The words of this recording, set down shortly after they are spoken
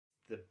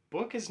The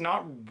book is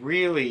not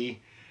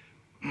really,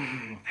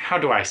 how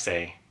do I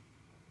say?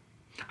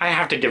 I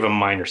have to give a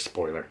minor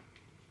spoiler.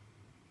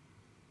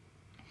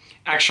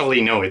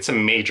 Actually, no, it's a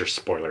major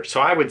spoiler. So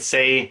I would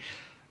say,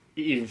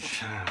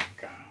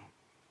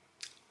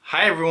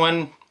 hi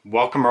everyone,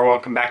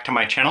 welcome back to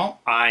my channel.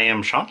 I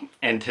am Sean,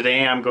 and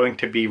today I'm going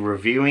to be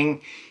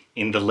reviewing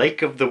In the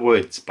Lake of the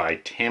Woods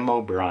by Tim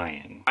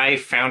O'Brien. I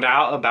found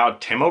out about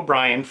Tim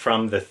O'Brien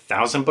from the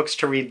 1,000 Books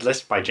to Read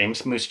list by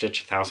James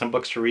Moostich, 1,000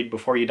 Books to Read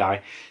Before You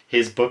Die.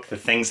 His book, The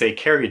Things They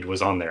Carried,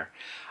 was on there.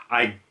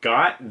 I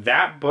got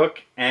that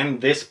book and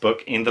this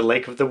book, In the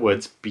Lake of the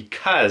Woods,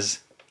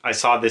 because I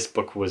saw this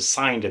book was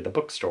signed at the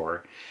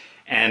bookstore.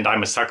 And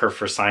I'm a sucker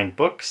for signed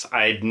books.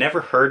 I'd never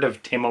heard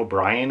of Tim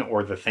O'Brien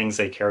or The Things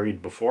They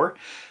Carried before,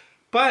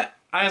 but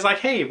I was like,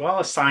 hey, well,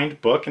 a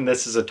signed book, and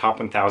this is a top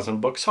 1,000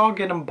 book, so I'll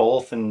get them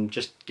both and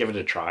just give it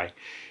a try.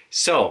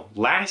 So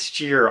last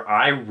year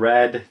I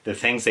read The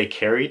Things They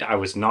Carried. I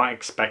was not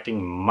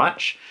expecting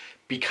much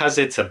because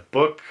it's a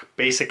book,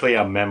 basically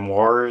a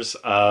memoirs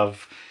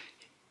of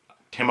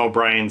Tim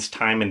O'Brien's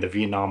time in the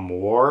Vietnam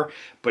War,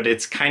 but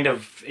it's kind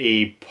of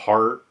a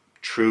part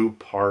true,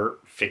 part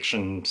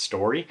fiction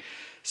story.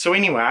 So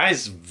anyway, I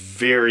was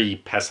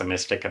very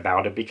pessimistic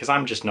about it because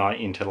I'm just not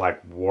into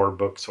like war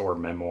books or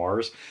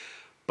memoirs.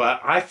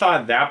 But I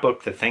thought that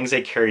book, The Things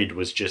They Carried,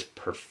 was just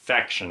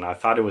perfection. I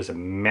thought it was a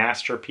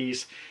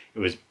masterpiece. It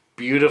was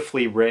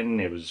beautifully written.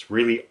 It was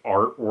really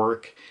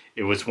artwork.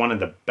 It was one of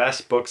the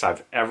best books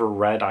I've ever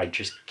read. I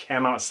just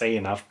cannot say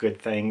enough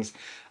good things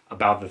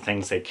about The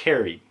Things They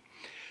Carried.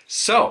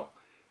 So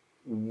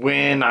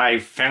when I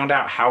found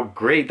out how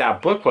great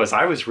that book was,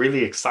 I was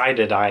really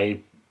excited. I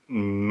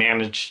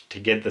managed to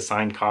get the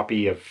signed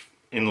copy of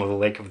In the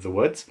Lake of the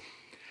Woods.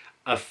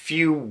 A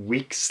few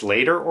weeks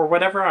later or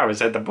whatever, I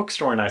was at the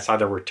bookstore and I saw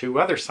there were 2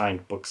 other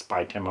signed books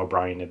by Tim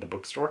O'Brien at the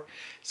bookstore.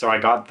 So I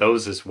got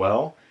those as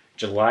well,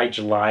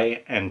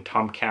 July and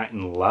Tomcat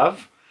in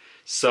Love.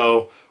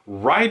 So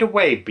right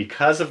away,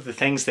 because of The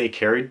Things They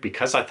Carried,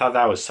 because I thought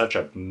that was such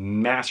a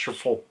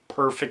masterful,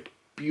 perfect,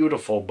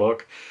 beautiful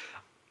book,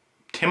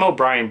 Tim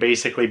O'Brien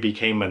basically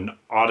became an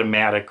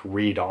automatic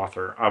read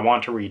author. I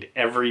want to read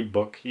every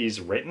book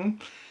he's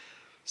written.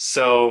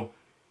 So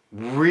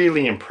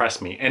really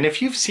impressed me. And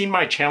if you've seen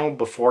my channel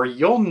before,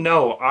 you'll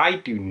know I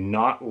do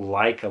not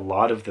like a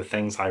lot of the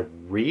things I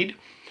read.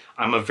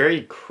 I'm a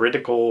very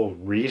critical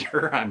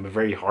reader. I'm a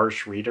very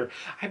harsh reader.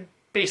 I'm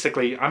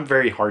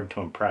very hard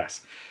to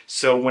impress.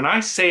 So when I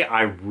say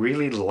I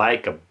really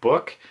like a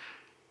book,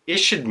 it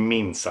should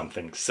mean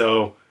something.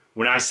 So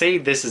when I say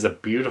this is a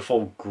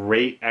beautiful,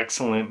 great,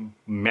 excellent,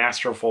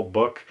 masterful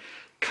book,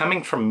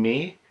 coming from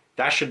me,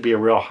 that should be a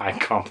real high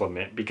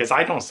compliment because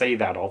I don't say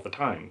that all the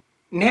time.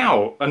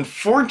 Now,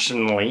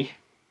 unfortunately,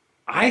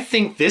 I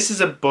think this is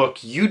a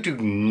book you do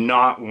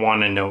not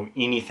want to know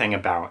anything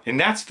about. And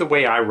that's the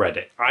way I read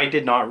it. I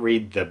did not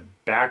read the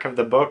back of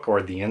the book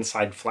or the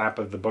inside flap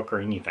of the book or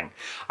anything.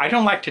 I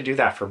don't like to do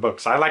that for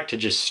books. I like to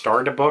just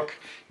start a book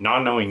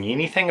not knowing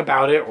anything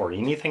about it or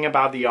anything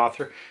about the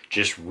author.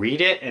 Just read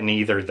it and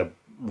either the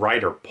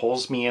writer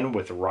pulls me in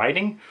with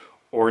writing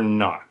or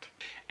not.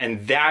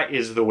 And that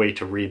is the way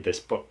to read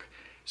this book.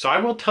 So I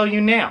will tell you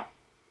now,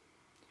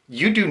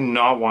 you do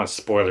not want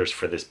spoilers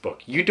for this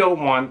book. You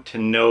don't want to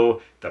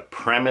know the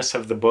premise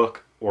of the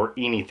book or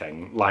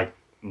anything, like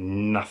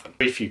nothing.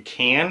 If you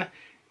can,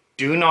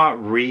 do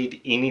not read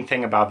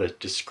anything about the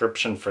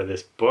description for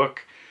this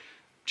book.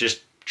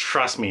 Just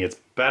trust me, it's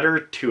better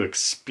to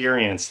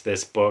experience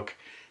this book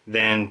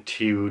than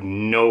to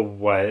know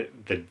what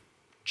the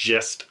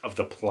gist of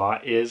the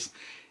plot is.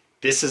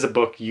 This is a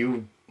book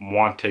you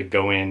want to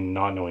go in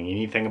not knowing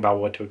anything about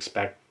what to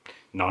expect,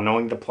 not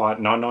knowing the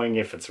plot, not knowing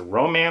if it's a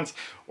romance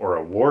or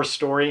a war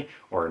story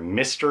or a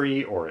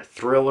mystery or a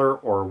thriller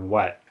or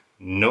what.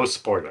 No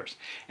spoilers.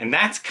 And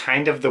that's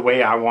kind of the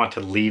way I want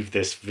to leave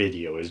this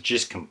video, is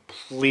just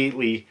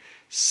completely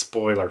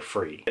spoiler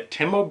free.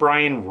 Tim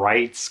O'Brien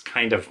writes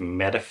kind of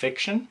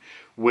metafiction,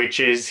 which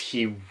is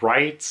he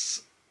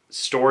writes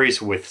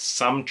stories with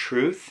some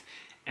truth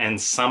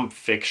and some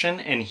fiction,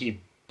 and he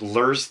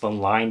blurs the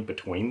line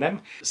between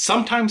them.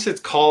 Sometimes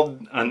it's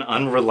called an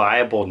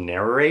unreliable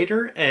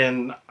narrator,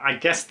 and I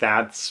guess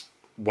that's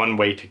one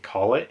way to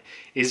call it,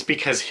 is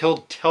because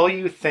he'll tell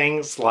you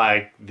things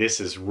like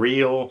this is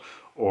real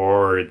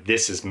or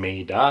this is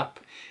made up,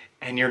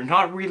 and you're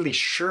not really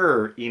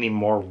sure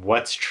anymore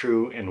what's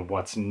true and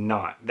what's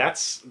not.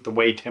 That's the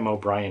way Tim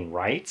O'Brien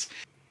writes.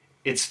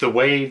 It's the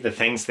way The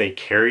Things They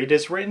Carried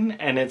is written,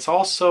 and it's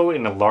also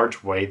in a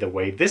large way the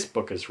way this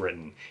book is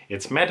written.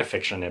 It's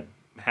metafiction. It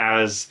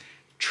has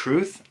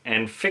truth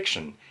and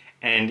fiction,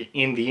 and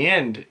in the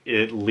end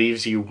it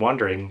leaves you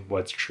wondering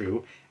what's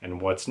true and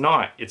what's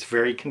not. It's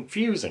very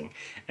confusing,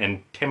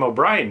 and Tim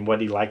O'Brien, what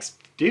he likes to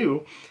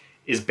do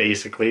is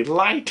basically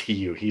lie to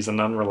you. He's an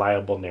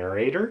unreliable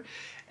narrator,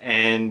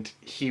 and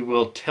he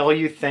will tell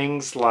you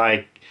things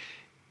like,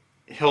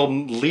 he'll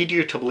lead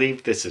you to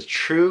believe this is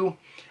true,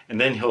 and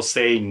then he'll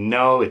say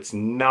no, it's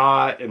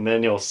not, and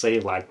then he'll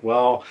say like,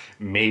 well,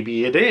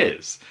 maybe it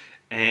is.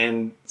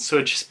 And so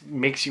it just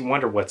makes you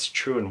wonder what's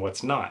true and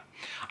what's not.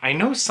 I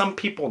know some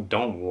people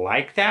don't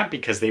like that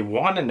because they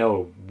want to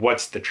know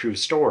what's the true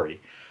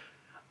story.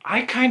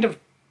 I kind of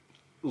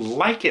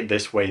like it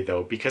this way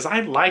though, because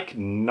I like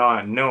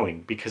not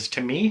knowing, because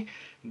to me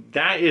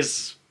that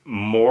is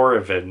more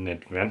of an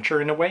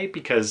adventure in a way,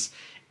 because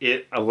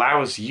it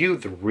allows you,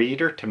 the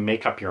reader, to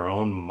make up your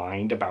own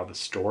mind about the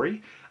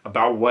story,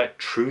 about what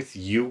truth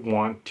you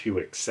want to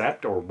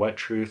accept or what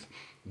truth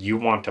you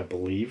want to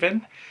believe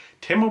in.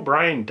 Tim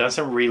O'Brien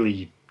doesn't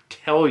really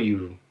tell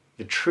you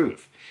the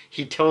truth.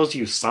 He tells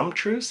you some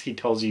truths, he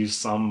tells you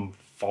some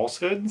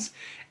falsehoods,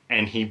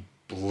 and he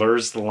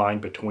blurs the line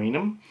between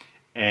them.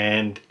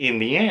 And in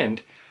the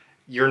end,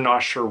 you're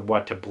not sure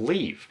what to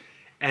believe.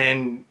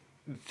 And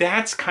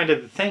that's kind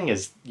of the thing,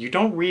 is you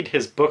don't read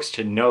his books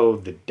to know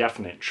the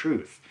definite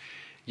truth.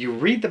 You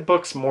read the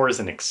books more as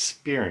an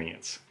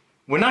experience.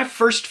 When I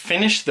first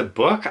finished the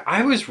book,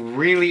 I was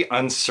really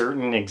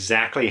uncertain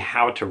exactly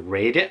how to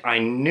rate it. I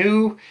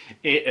knew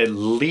it at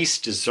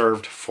least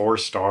deserved 4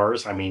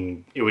 stars. I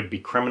mean, it would be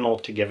criminal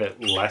to give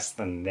it less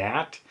than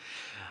that.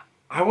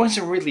 I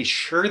wasn't really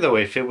sure though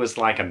if it was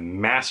like a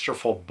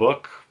masterful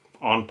book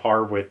on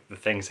par with The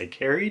Things They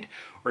Carried,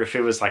 or if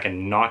it was like a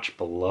notch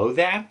below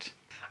that.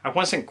 I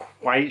wasn't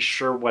quite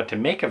sure what to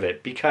make of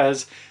it,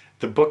 because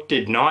the book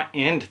did not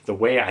end the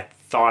way I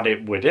thought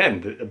it would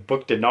end. The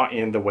book did not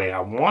end the way I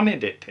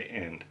wanted it to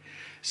end.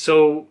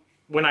 So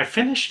when I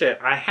finished it,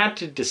 I had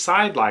to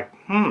decide, like,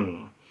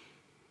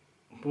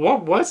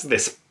 what was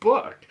this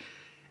book?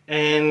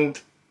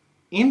 And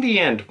in the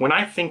end, when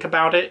I think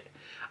about it,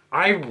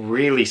 I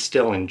really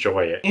still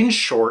enjoy it. In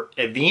short,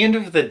 at the end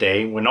of the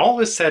day, when all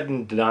is said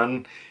and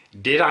done,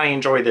 did I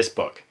enjoy this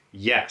book?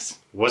 Yes.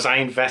 Was I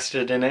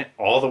invested in it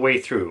all the way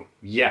through?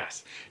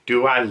 Yes.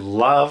 Do I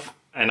love,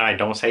 and I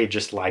don't say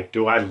just like,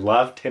 do I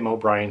love Tim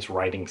O'Brien's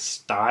writing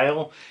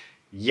style?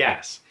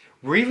 Yes.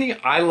 Really,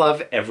 I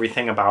love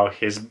everything about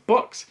his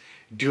books.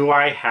 Do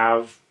I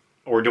have,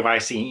 or do I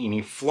see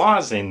any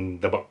flaws in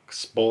the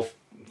books? Both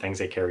Things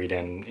They Carried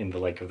and In the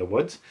Lake of the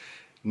Woods?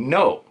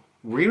 No.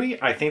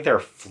 Really, I think they're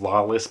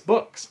flawless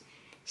books.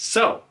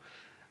 So,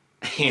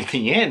 in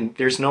the end,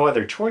 there's no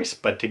other choice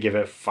but to give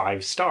it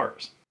 5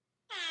 stars.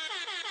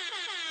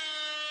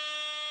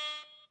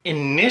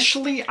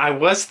 Initially, I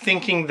was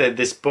thinking that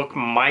this book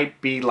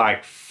might be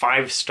like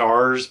 5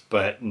 stars,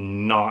 but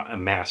not a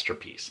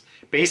masterpiece.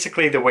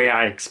 Basically, the way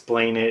I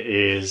explain it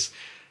is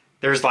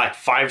there's like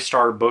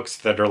 5-star books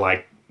that are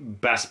like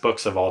best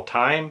books of all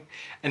time,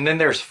 and then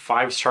there's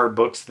 5-star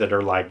books that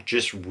are like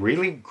just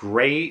really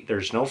great,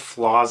 there's no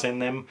flaws in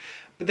them,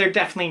 but they're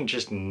definitely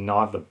just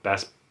not the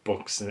best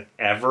books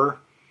ever.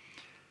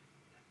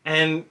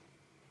 And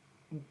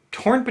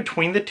torn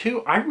between the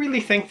two, I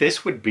really think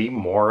this would be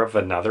more of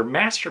another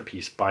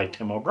masterpiece by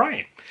Tim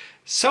O'Brien.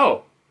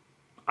 So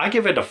I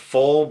give it a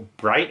full,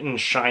 bright and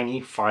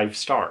shiny 5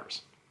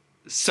 stars.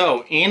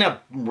 So in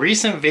a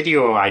recent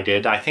video I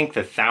did, I think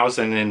the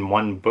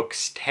 1001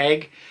 books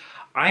tag,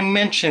 I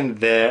mentioned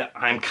that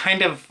I'm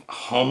kind of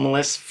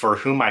homeless for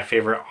who my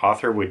favorite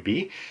author would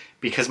be,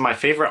 because my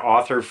favorite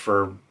author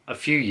for a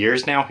few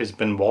years now has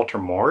been Walter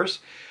Moores,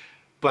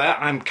 but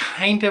I'm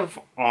kind of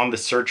on the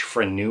search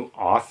for a new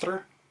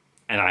author,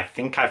 and I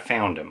think I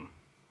found him.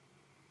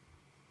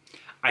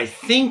 I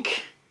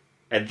think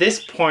at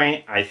this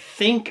point, I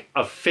think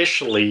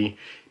officially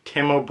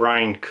Tim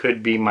O'Brien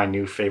could be my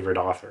new favorite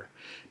author,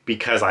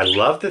 because I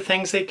love The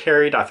Things They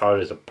Carried. I thought it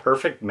was a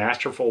perfect,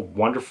 masterful,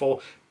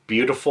 wonderful,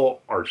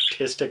 beautiful,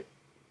 artistic,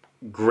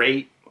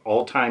 great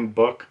all-time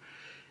book.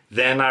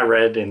 Then I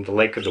read In the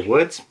Lake of the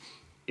Woods.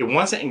 It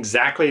wasn't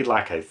exactly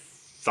like I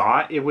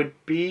thought it would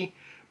be,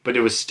 but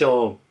it was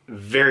still a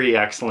very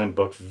excellent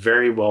book,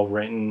 very well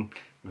written,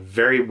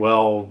 very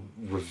well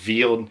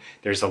revealed.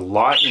 There's a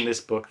lot in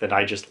this book that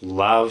I just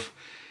love.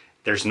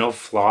 There's no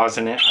flaws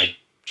in it. I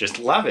just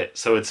love it.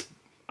 So it's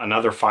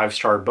another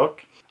 5-star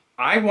book.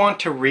 I want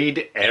to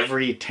read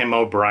every Tim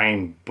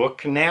O'Brien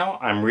book now.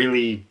 I'm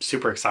really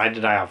super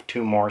excited. I have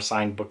 2 more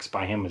signed books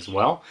by him as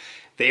well.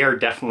 They are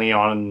definitely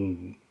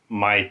on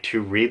my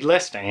to-read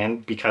list,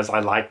 and because I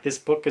like this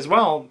book as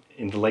well,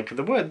 In the Lake of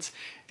the Woods,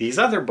 these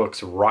other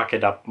books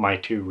rocket up my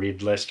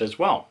to-read list as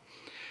well.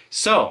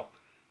 So,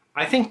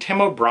 I think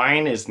Tim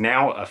O'Brien is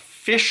now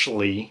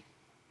officially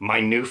my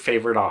new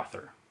favorite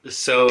author.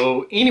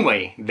 So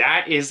anyway,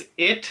 that is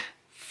it.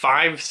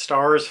 5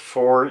 stars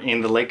for In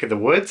the Lake of the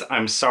Woods.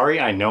 I'm sorry,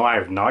 I know I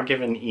have not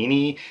given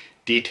any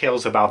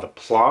details about the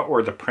plot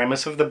or the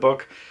premise of the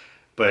book,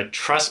 but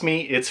trust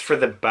me, it's for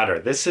the better.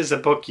 This is a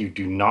book you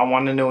do not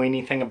want to know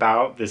anything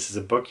about. This is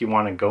a book you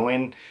want to go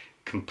in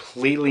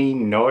completely,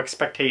 no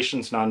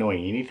expectations, not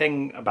knowing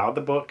anything about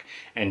the book,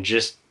 and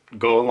just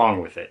go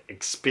along with it,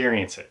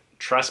 experience it.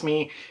 Trust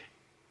me,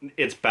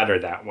 it's better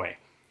that way.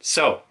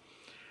 So,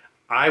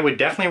 I would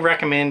definitely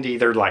recommend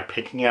either like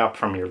picking it up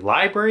from your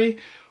library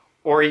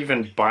or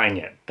even buying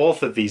it.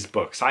 Both of these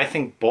books. I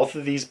think both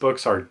of these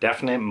books are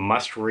definite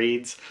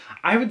must-reads.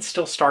 I would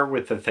still start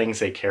with The Things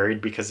They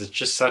Carried because it's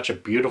just such a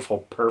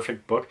beautiful,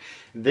 perfect book.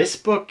 This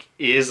book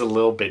is a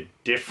little bit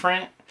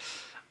different.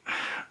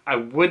 I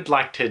would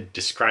like to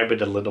describe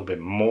it a little bit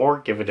more,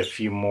 give it a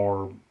few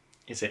more,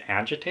 is it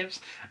adjectives?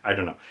 I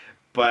don't know.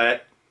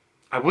 But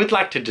I would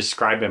like to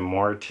describe it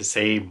more to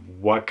say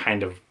what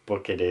kind of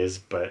book it is,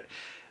 but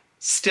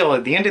still,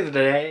 at the end of the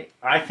day,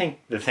 I think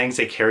The Things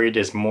They Carried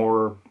is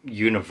more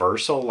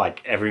universal,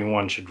 like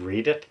everyone should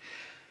read it.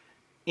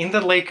 In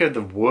the Lake of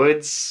the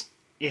Woods,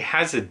 it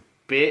has a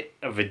bit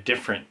of a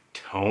different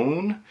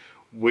tone,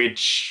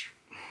 which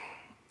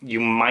you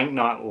might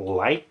not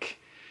like,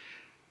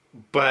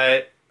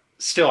 but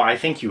still, I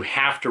think you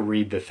have to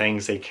read The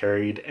Things They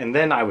Carried, and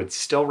then I would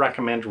still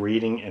recommend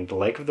reading In the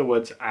Lake of the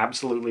Woods,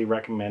 absolutely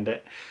recommend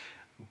it.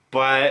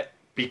 But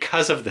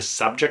because of the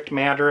subject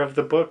matter of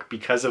the book,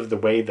 because of the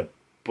way the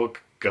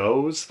book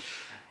goes,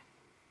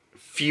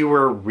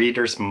 fewer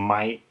readers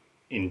might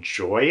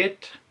enjoy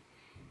it.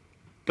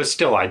 But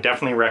still, I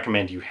definitely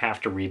recommend you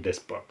have to read this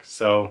book.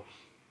 So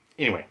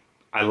anyway,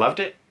 I loved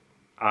it.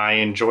 I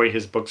enjoy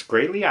his books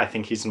greatly. I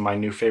think he's my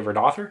new favorite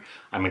author.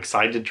 I'm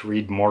excited to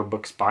read more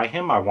books by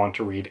him. I want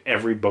to read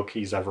every book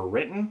he's ever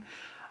written.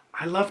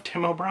 I love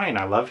Tim O'Brien.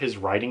 I love his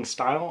writing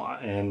style,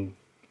 and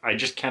I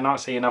just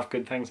cannot say enough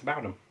good things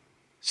about him.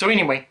 So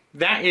anyway,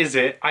 that is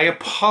it. I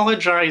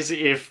apologize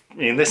if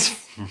in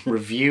this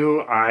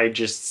review I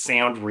just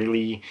sound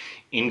really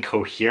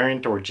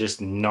incoherent or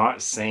just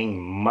not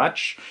saying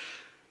much,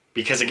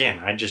 because again,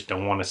 I just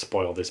don't want to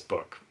spoil this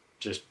book.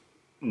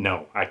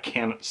 No, I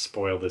can't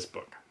spoil this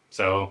book.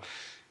 So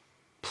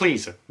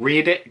please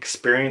read it,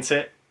 experience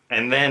it,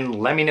 and then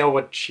let me know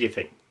what you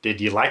think. Did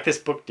you like this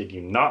book? Did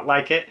you not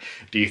like it?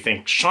 Do you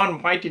think,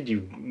 Sean, why did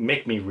you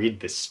make me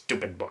read this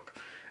stupid book?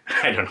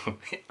 I don't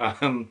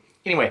know.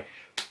 Anyway,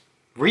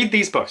 read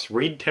these books.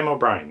 Read Tim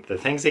O'Brien. The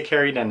Things They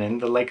Carried and In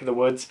the Lake of the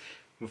Woods.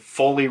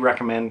 Fully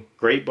recommend.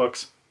 Great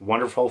books.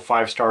 Wonderful,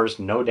 5 stars,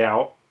 no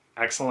doubt.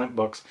 Excellent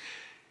books.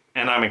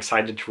 And I'm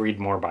excited to read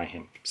more by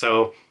him.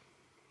 So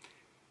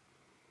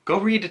go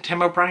read a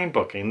Tim O'Brien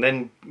book and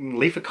then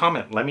leave a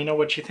comment. Let me know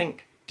what you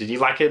think. Did you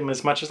like him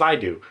as much as I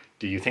do?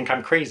 Do you think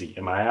I'm crazy?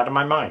 Am I out of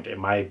my mind?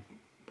 Am I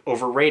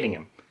overrating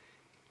him?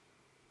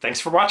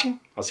 Thanks for watching.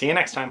 I'll see you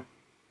next time.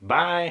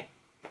 Bye.